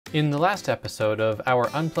In the last episode of our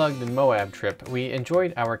Unplugged and Moab trip, we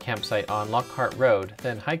enjoyed our campsite on Lockhart Road,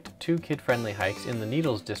 then hiked 2 kid-friendly hikes in the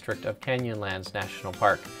Needles district of Canyonlands National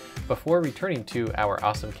Park, before returning to our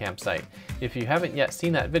awesome campsite. If you haven't yet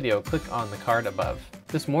seen that video, click on the card above.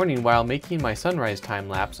 This morning, while making my sunrise time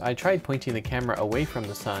lapse, I tried pointing the camera away from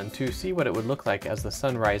the sun to see what it would look like as the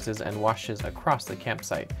sun rises and washes across the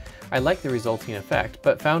campsite. I like the resulting effect,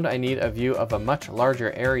 but found I need a view of a much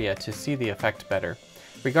larger area to see the effect better.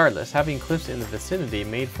 Regardless, having cliffs in the vicinity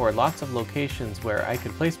made for lots of locations where I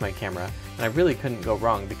could place my camera, and I really couldn't go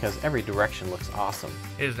wrong because every direction looks awesome.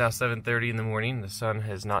 It is now 7:30 in the morning. The sun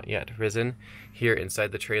has not yet risen. Here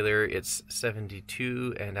inside the trailer it's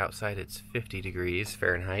 72 and outside it's 50 degrees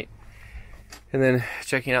Fahrenheit. And then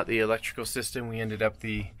checking out the electrical system, we ended up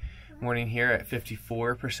the morning here at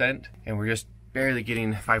 54%, and we're just barely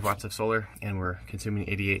getting 5 watts of solar, and we're consuming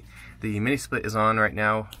 88. The mini split is on right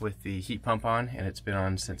now with the heat pump on, and it's been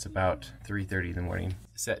on since about 3:30 in the morning,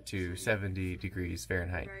 set to 70 degrees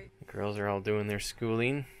Fahrenheit. The girls are all doing their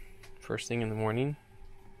schooling first thing in the morning.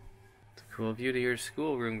 It's a cool view to your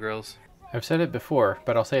schoolroom, girls. I've said it before,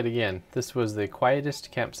 but I'll say it again. This was the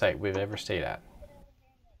quietest campsite we've ever stayed at.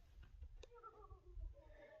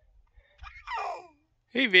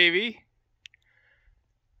 Hey, baby.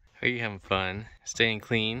 Are you having fun? Staying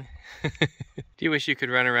clean? Do you wish you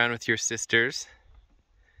could run around with your sisters?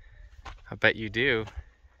 I bet you do.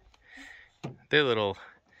 They're little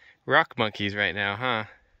rock monkeys right now, huh?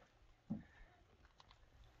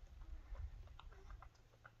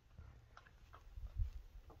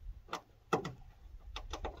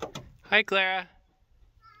 Hi, Clara.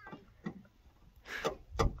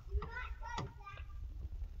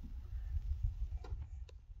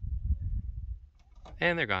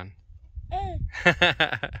 And they're gone. I made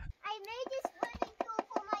this swimming pool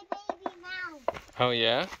for my baby now. Oh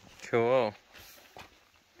yeah? Cool.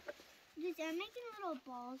 I'm making little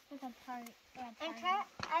balls for the part. I've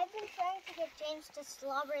been trying to get James to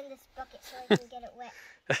slobber in this bucket so I can get it wet.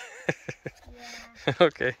 Yeah.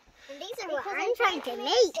 Okay. And these are what I'm trying to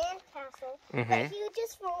make. Sandcastle, but he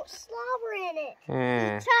just won't slobber in it.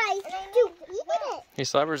 He tries to eat it. He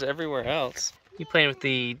slobbers everywhere else. You playing with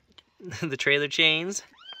the trailer chains?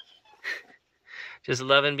 Just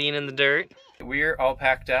loving being in the dirt. We're all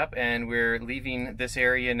packed up and we're leaving this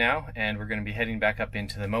area now, and we're going to be heading back up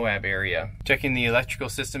into the Moab area. Checking the electrical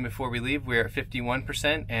system before we leave, we're at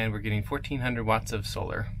 51% and we're getting 1400 watts of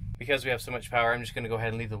solar. Because we have so much power, I'm just going to go ahead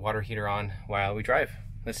and leave the water heater on while we drive.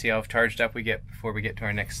 Let's see how charged up we get before we get to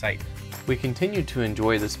our next site. We continued to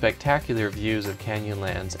enjoy the spectacular views of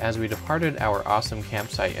Canyonlands as we departed our awesome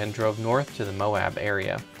campsite and drove north to the Moab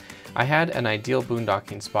area. I had an ideal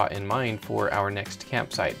boondocking spot in mind for our next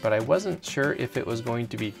campsite, but I wasn't sure if it was going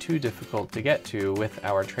to be too difficult to get to with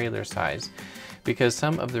our trailer size, because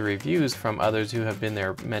some of the reviews from others who have been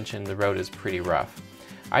there mentioned the road is pretty rough.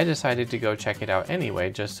 I decided to go check it out anyway,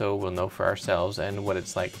 just so we'll know for ourselves and what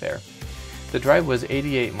it's like there. The drive was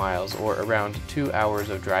 88 miles, or around 2 hours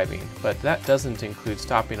of driving, but that doesn't include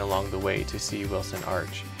stopping along the way to see Wilson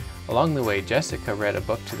Arch. Along the way, Jessica read a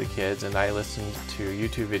book to the kids and I listened to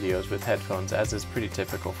YouTube videos with headphones, as is pretty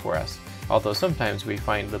typical for us. Although sometimes we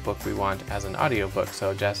find the book we want as an audiobook,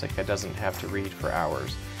 so Jessica doesn't have to read for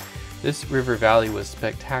hours. This river valley was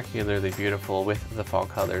spectacularly beautiful with the fall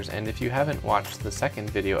colors, and if you haven't watched the second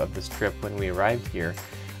video of this trip when we arrived here,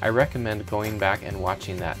 I recommend going back and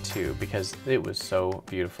watching that too, because it was so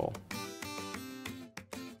beautiful.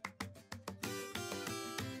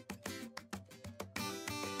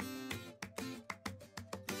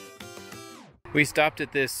 We stopped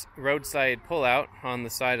at this roadside pullout on the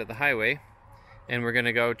side of the highway, and we're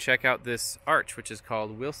gonna go check out this arch, which is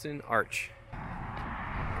called Wilson Arch.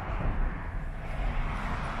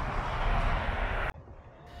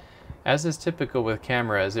 As is typical with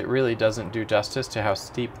cameras, it really doesn't do justice to how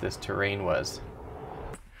steep this terrain was.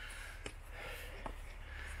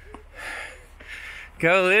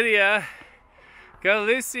 Go Lydia! Go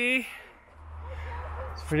Lucy!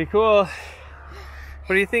 It's pretty cool.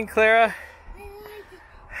 What do you think, Clara?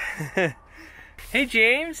 Hey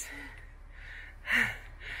James!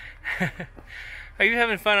 Are you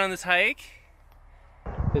having fun on this hike?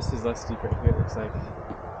 This is less steep right here, it looks like.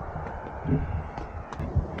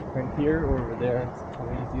 Right here or over there? It's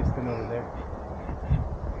probably easiest than over there.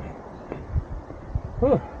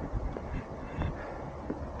 Whew.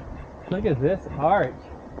 Look at this arch.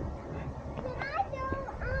 Can I go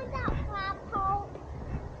on that flagpole?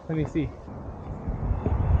 Let me see.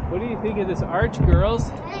 What do you think of this arch, girls?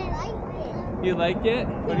 I like it. You like it?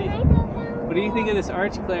 What do you think of this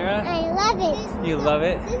arch, Clara? I love it. You love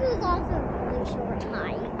it? This was also a really short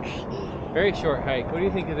hike. Very short hike. What do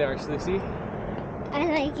you think of the arch, Lucy? I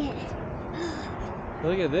like it.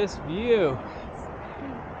 Look at this view.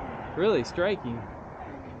 Really striking.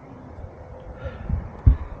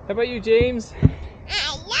 How about you, James?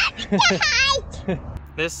 I love the hike.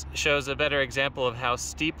 This shows a better example of how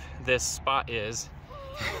steep this spot is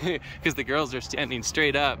because the girls are standing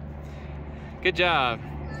straight up. Good job.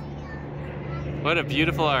 What a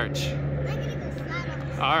beautiful arch.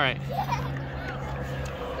 All right.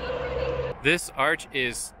 This arch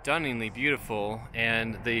is stunningly beautiful,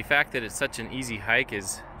 and the fact that it's such an easy hike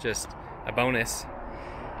is just a bonus.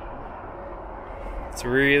 It's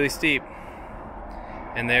really steep.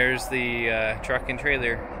 And there's the truck and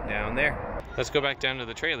trailer down there. Let's go back down to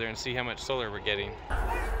the trailer and see how much solar we're getting.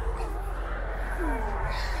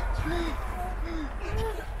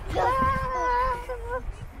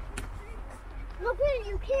 Look at it,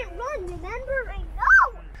 you can't run, remember? I know!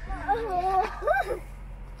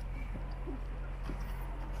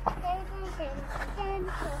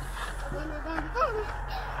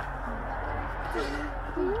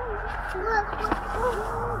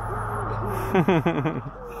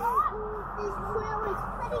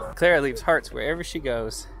 Clara leaves hearts wherever she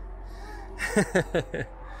goes.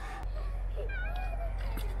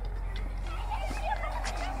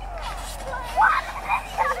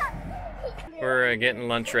 We're getting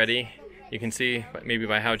lunch ready. You can see maybe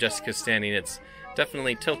by how Jessica's standing, it's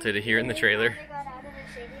definitely tilted here in the trailer.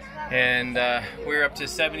 And we're up to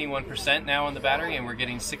 71% now on the battery, and we're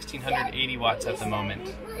getting 1680 watts at the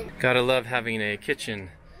moment. Gotta love having a kitchen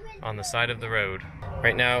on the side of the road.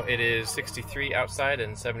 Right now it is 63 outside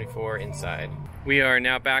and 74 inside. We are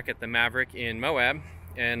now back at the Maverik in Moab,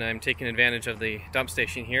 and I'm taking advantage of the dump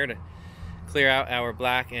station here to clear out our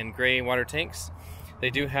black and gray water tanks.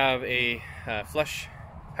 They do have a flush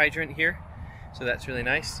hydrant here, so that's really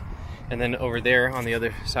nice. And then over there on the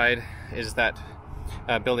other side is that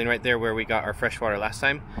building right there where we got our fresh water last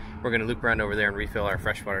time. We're gonna loop around over there and refill our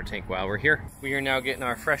freshwater tank while we're here. We are now getting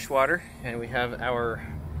our fresh water, and we have our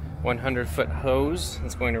 100-foot hose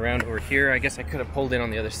that's going around over here. I guess I could have pulled in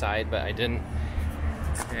on the other side, but I didn't.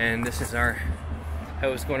 And this is our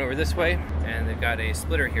hose going over this way, and they've got a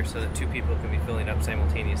splitter here so that two people can be filling up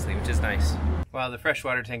simultaneously, which is nice. While the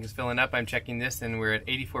freshwater tank is filling up, I'm checking this, and we're at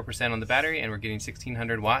 84% on the battery, and we're getting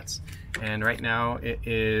 1600 watts. And right now it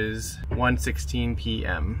is 1:16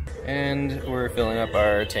 p.m. And we're filling up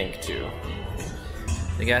our tank too.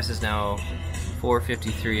 The gas is now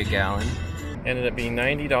 $4.53 a gallon. Ended up being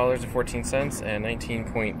 $90.14 and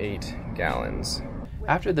 19.8 gallons.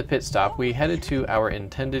 After the pit stop, we headed to our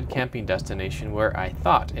intended camping destination where I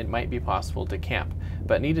thought it might be possible to camp,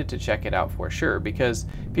 but needed to check it out for sure because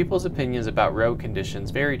people's opinions about road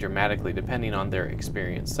conditions vary dramatically depending on their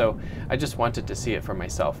experience, so I just wanted to see it for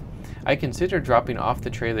myself. I considered dropping off the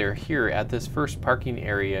trailer here at this first parking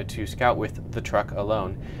area to scout with the truck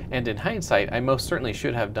alone, and in hindsight I most certainly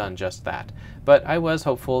should have done just that, but I was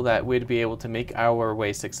hopeful that we'd be able to make our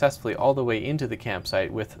way successfully all the way into the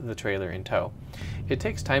campsite with the trailer in tow. It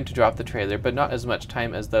takes time to drop the trailer, but not as much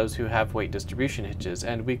time as those who have weight distribution hitches,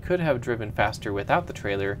 and we could have driven faster without the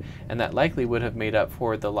trailer, and that likely would have made up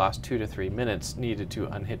for the lost 2 to 3 minutes needed to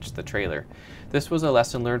unhitch the trailer. This was a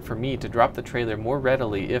lesson learned for me to drop the trailer more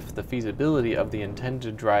readily if the feasibility of the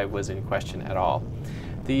intended drive was in question at all.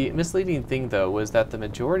 The misleading thing, though, was that the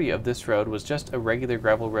majority of this road was just a regular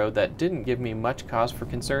gravel road that didn't give me much cause for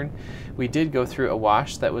concern. We did go through a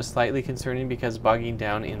wash that was slightly concerning because bogging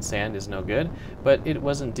down in sand is no good, but it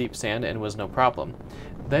wasn't deep sand and was no problem.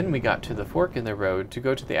 Then we got to the fork in the road to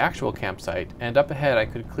go to the actual campsite, and up ahead I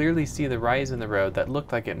could clearly see the rise in the road that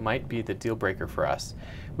looked like it might be the deal breaker for us.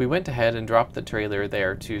 We went ahead and dropped the trailer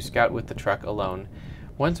there to scout with the truck alone.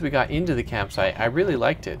 Once we got into the campsite, I really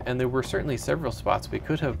liked it, and there were certainly several spots we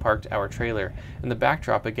could have parked our trailer, and the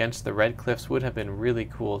backdrop against the red cliffs would have been really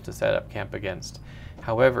cool to set up camp against.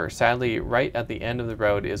 However, sadly, right at the end of the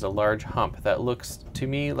road is a large hump that looks to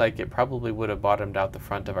me like it probably would have bottomed out the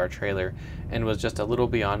front of our trailer and was just a little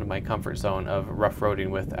beyond my comfort zone of rough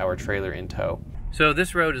roading with our trailer in tow. So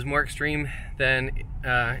this road is more extreme than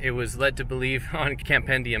it was led to believe on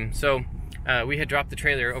Campendium. So we had dropped the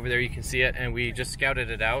trailer over there, you can see it, and we just scouted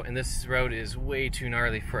it out, and this road is way too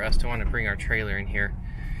gnarly for us to want to bring our trailer in here.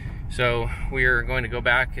 So we're going to go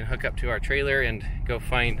back and hook up to our trailer and go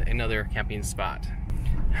find another camping spot.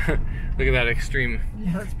 Look at that extreme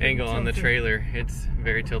angle on the trailer. It's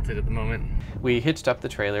very tilted at the moment. We hitched up the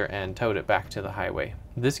trailer and towed it back to the highway.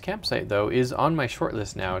 This campsite, though, is on my short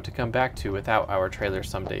list now to come back to without our trailer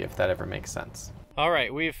someday, if that ever makes sense.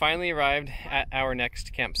 Alright, we've finally arrived at our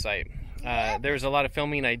next campsite. There was a lot of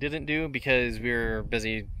filming I didn't do because we were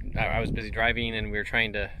busy. I was busy driving and we were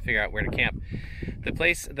trying to figure out where to camp. The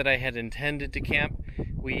place that I had intended to camp,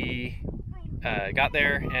 we got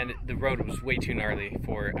there and the road was way too gnarly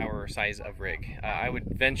for our size of rig. I would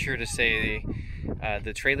venture to say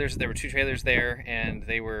the trailers, there were 2 trailers there and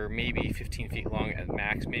they were maybe 15 feet long at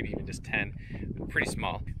max, maybe even just 10, pretty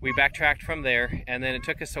small. We backtracked from there and then it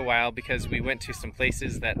took us a while because we went to some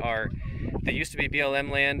places that used to be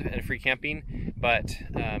BLM land and free camping, but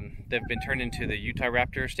they've been turned into the Utah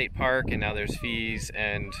Raptor State Park and now there's fees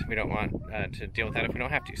and we don't want to deal with that if we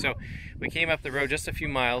don't have to. So we came up the road just a few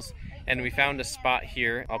miles and we found a spot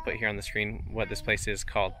here. I'll put here on the screen what this place is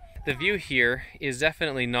called. The view here is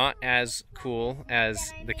definitely not as cool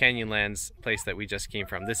as the Canyonlands place that we just came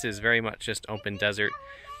from. This is very much just open desert,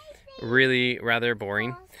 really rather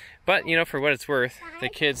boring. But you know, for what it's worth, the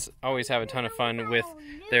kids always have a ton of fun with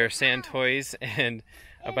their sand toys and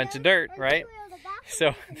a bunch of dirt, right?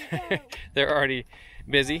 So they're already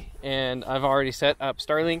busy and I've already set up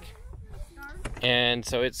Starlink and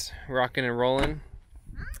so it's rocking and rolling.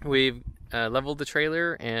 We've leveled the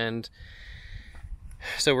trailer and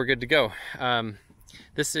so we're good to go.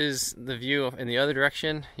 This is the view in the other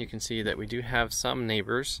direction. You can see that we do have some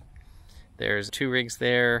neighbors. There's 2 rigs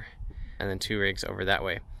there and then 2 rigs over that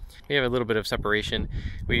way. We have a little bit of separation.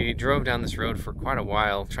 We drove down this road for quite a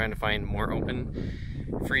while trying to find more open,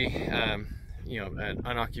 free, you know, an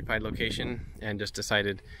unoccupied location and just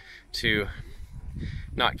decided to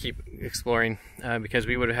not keep exploring because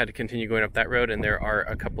we would have had to continue going up that road and there are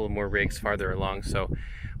a couple of more rigs farther along. So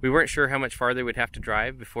we weren't sure how much farther we'd have to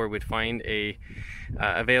drive before we'd find a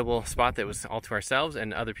available spot that was all to ourselves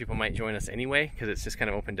and other people might join us anyway because it's just kind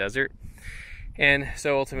of open desert. And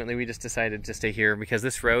so ultimately we just decided to stay here because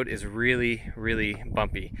this road is really, really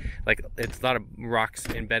bumpy. Like it's a lot of rocks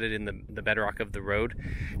embedded in the bedrock of the road.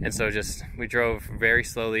 And so we drove very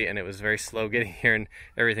slowly and it was very slow getting here and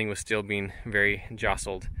everything was still being very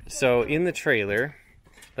jostled. So in the trailer,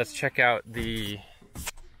 let's check out the,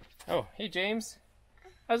 oh, hey James.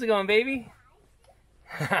 How's it going, baby?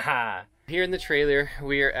 Here in the trailer,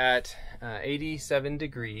 we are at 87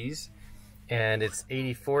 degrees. And it's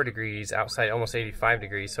 84 degrees outside, almost 85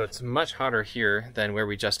 degrees, so it's much hotter here than where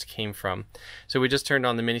we just came from. So we just turned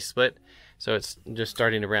on the mini split, so it's just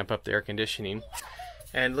starting to ramp up the air conditioning.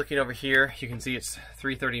 And looking over here, you can see it's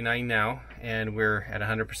 339 now, and we're at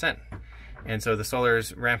 100%. And so the solar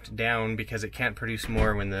is ramped down because it can't produce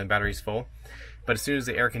more when the battery's full. But as soon as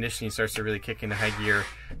the air conditioning starts to really kick into high gear,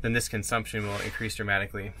 then this consumption will increase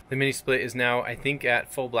dramatically. The mini split is now, I think,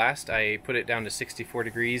 at full blast. I put it down to 64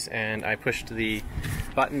 degrees and I pushed the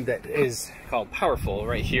button that is called powerful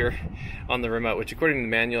right here on the remote, which according to the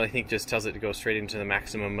manual, I think just tells it to go straight into the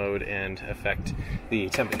maximum mode and affect the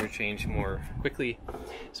temperature change more quickly.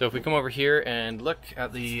 So if we come over here and look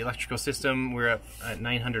at the electrical system, we're up at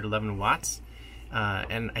 911 watts.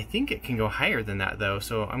 And I think it can go higher than that though,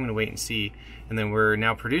 so I'm gonna wait and see. And then we're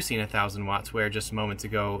now producing 1,000 watts where just moments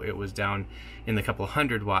ago it was down in the couple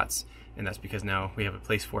hundred watts, and that's because now we have a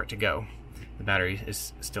place for it to go. The battery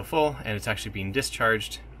is still full and it's actually being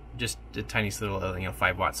discharged, just a tiny little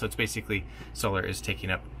 5 watts. So it's basically solar is taking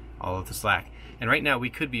up all of the slack. And right now we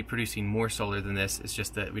could be producing more solar than this, it's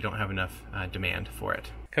just that we don't have enough demand for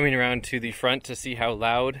it. Coming around to the front to see how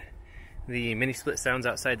loud the mini split sounds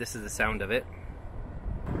outside, this is the sound of it.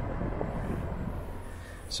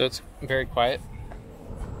 So it's very quiet.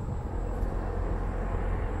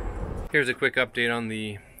 Here's a quick update on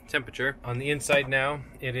the temperature. On the inside now,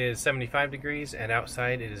 it is 75 degrees and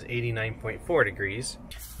outside it is 89.4 degrees.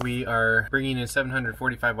 We are bringing in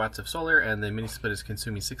 745 watts of solar and the mini split is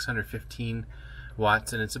consuming 615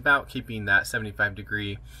 watts and it's about keeping that 75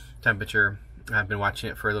 degree temperature. I've been watching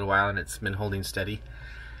it for a little while and it's been holding steady.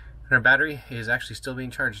 And our battery is actually still being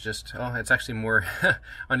charged, just, oh, it's actually more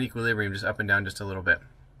on equilibrium, just up and down just a little bit.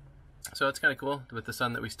 So it's kind of cool with the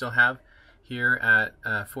sun that we still have here at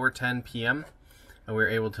 4:10 p.m. and we're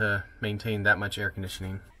able to maintain that much air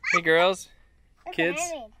conditioning. Hey girls, kids.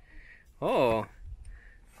 Oh,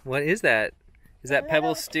 what is that? Is that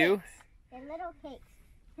pebble stew? They're little cakes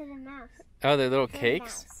for the mouse. Oh, they're little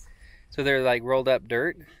cakes? So they're like rolled up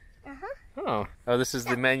dirt? Uh-huh. Oh, this is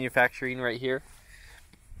the manufacturing right here?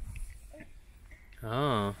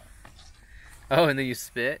 Oh. Oh, and then you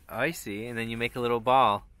spit? Oh, I see. And then you make a little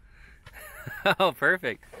ball. Oh,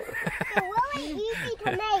 perfect. They're really easy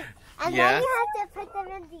to make. And then you have to put them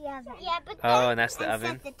in the oven. Yeah, but and that's the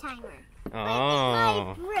oven? Set the timer.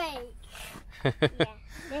 Oh. Like it might break. Yeah,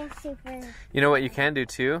 they're super. You know what you can do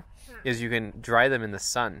too? Is you can dry them in the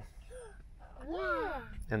sun. Yeah.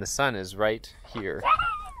 And the sun is right here.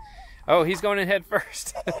 Oh, he's going in head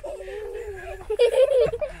first.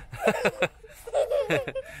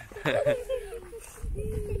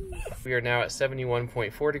 We are now at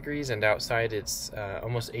 71.4 degrees and outside it's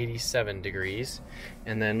almost 87 degrees.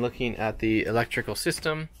 And then looking at the electrical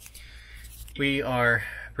system, we are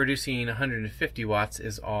producing 150 watts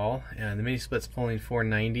is all, and the mini split's pulling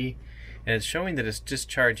 490, and it's showing that it's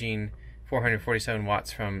discharging 447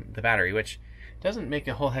 watts from the battery, which doesn't make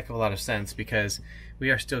a whole heck of a lot of sense because we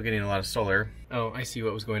are still getting a lot of solar. Oh, I see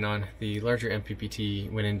what was going on. The larger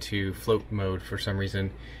MPPT went into float mode for some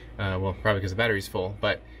reason. Well, probably because the battery's full,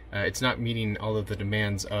 but it's not meeting all of the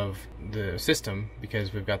demands of the system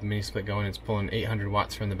because we've got the mini split going. It's pulling 800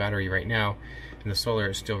 watts from the battery right now, and the solar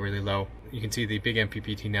is still really low. You can see the big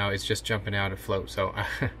MPPT now is just jumping out of float, so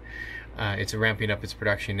it's ramping up its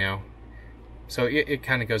production now. So it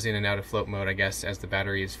kind of goes in and out of float mode, I guess, as the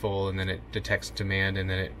battery is full, and then it detects demand, and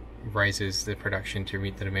then it rises the production to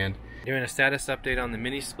meet the demand. Doing a status update on the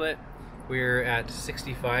mini split. We're at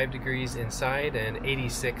 65 degrees inside and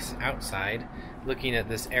 86 outside. Looking at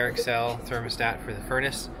this Airxcel thermostat for the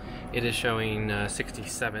furnace, it is showing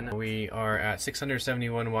 67. We are at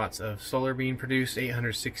 671 watts of solar being produced,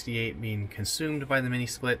 868 being consumed by the mini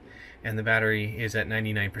split, and the battery is at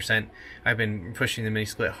 99%. I've been pushing the mini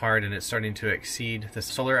split hard and it's starting to exceed the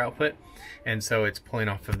solar output, and so it's pulling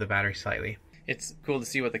off of the battery slightly. It's cool to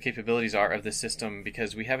see what the capabilities are of this system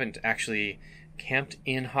because we haven't actually camped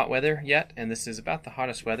in hot weather yet, and this is about the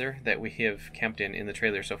hottest weather that we have camped in the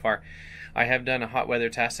trailer so far. I have done a hot weather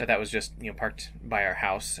test that was just parked by our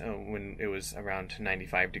house when it was around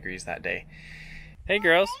 95 degrees that day. Hey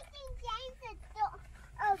girls.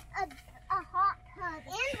 A hot tub,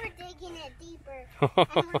 and we're digging it deeper. And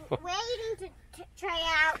we're waiting to try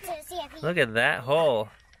out to see if he... Look at that hole.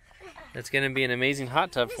 That's going to be an amazing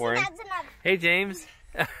hot tub for him. Hey James.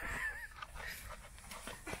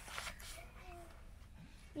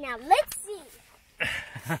 Now let's see.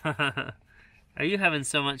 Are you having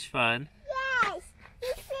so much fun? Yes.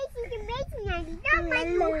 He's facing amazing. Not like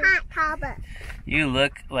no hot tub. You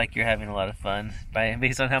look like you're having a lot of fun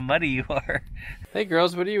based on how muddy you are. Hey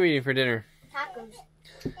girls, what are you eating for dinner? Tacos.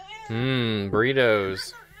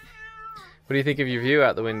 Burritos. What do you think of your view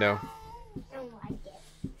out the window? I don't like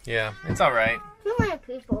it. Yeah, it's alright. Too many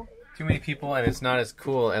people. Too many people, and it's not as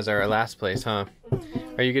cool as our last place, huh?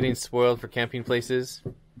 Are you getting spoiled for camping places?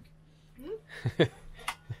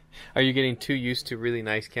 Are you getting too used to really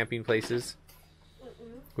nice camping places?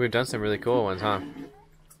 We've done some really cool ones, huh?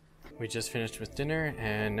 We just finished with dinner,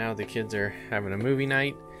 and now the kids are having a movie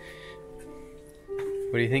night.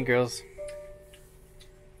 What do you think, girls?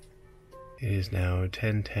 It is now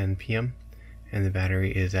 10:10 p.m. and the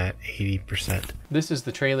battery is at 80%. This is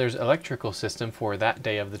the trailer's electrical system for that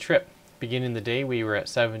day of the trip. Beginning the day, we were at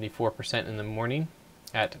 74% in the morning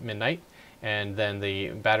at midnight, and then the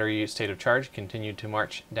battery state of charge continued to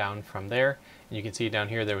march down from there. And you can see down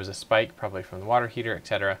here there was a spike, probably from the water heater,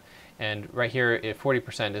 etc. And right here at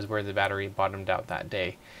 40% is where the battery bottomed out that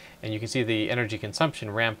day. And you can see the energy consumption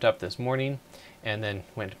ramped up this morning and then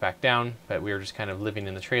went back down, but we were just kind of living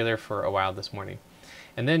in the trailer for a while this morning.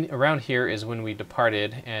 And then around here is when we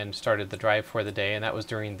departed and started the drive for the day, and that was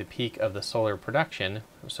during the peak of the solar production.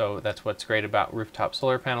 So that's what's great about rooftop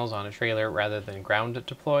solar panels on a trailer rather than ground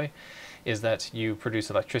deploy, is that you produce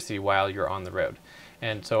electricity while you're on the road.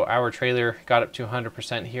 And so our trailer got up to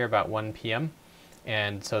 100% here about 1 p.m.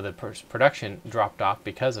 and so the production dropped off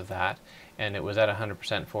because of that, and it was at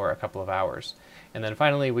 100% for a couple of hours. And then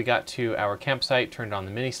finally we got to our campsite, turned on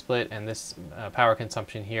the mini split, and this power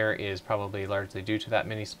consumption here is probably largely due to that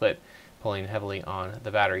mini split pulling heavily on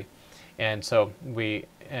the battery. And so we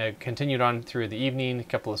continued on through the evening, a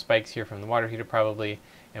couple of spikes here from the water heater probably,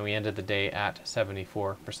 and we ended the day at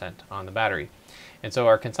 74% on the battery. And so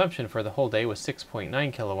our consumption for the whole day was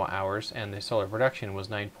 6.9 kilowatt hours, and the solar production was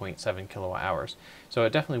 9.7 kilowatt hours. So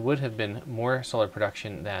it definitely would have been more solar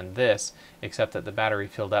production than this, except that the battery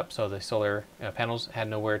filled up, so the solar panels had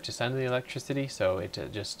nowhere to send the electricity, so it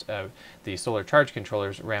the solar charge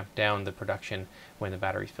controllers ramped down the production when the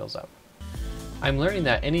battery fills up. I'm learning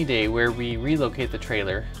that any day where we relocate the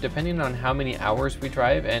trailer, depending on how many hours we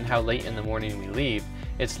drive and how late in the morning we leave,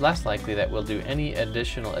 it's less likely that we'll do any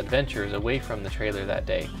additional adventures away from the trailer that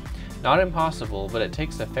day. Not impossible, but it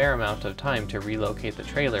takes a fair amount of time to relocate the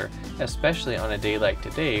trailer, especially on a day like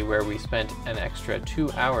today where we spent an extra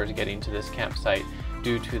 2 hours getting to this campsite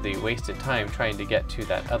due to the wasted time trying to get to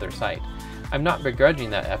that other site. I'm not begrudging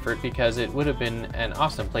that effort because it would have been an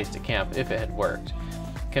awesome place to camp if it had worked.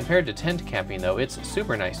 Compared to tent camping though, it's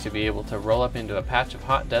super nice to be able to roll up into a patch of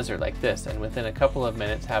hot desert like this and within a couple of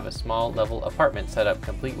minutes have a small level apartment set up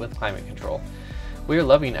complete with climate control. We are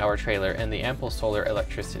loving our trailer and the ample solar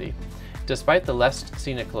electricity. Despite the less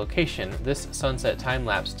scenic location, this sunset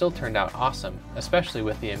time-lapse still turned out awesome, especially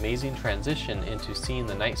with the amazing transition into seeing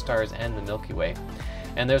the night stars and the Milky Way.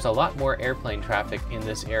 And there's a lot more airplane traffic in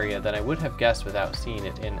this area than I would have guessed without seeing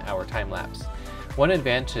it in our time-lapse. One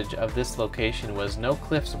advantage of this location was no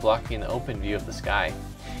cliffs blocking the open view of the sky.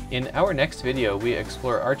 In our next video, we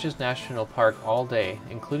explore Arches National Park all day,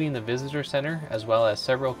 including the visitor center as well as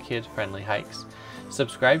several kid-friendly hikes.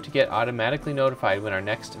 Subscribe to get automatically notified when our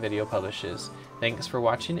next video publishes. Thanks for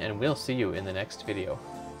watching, and we'll see you in the next video.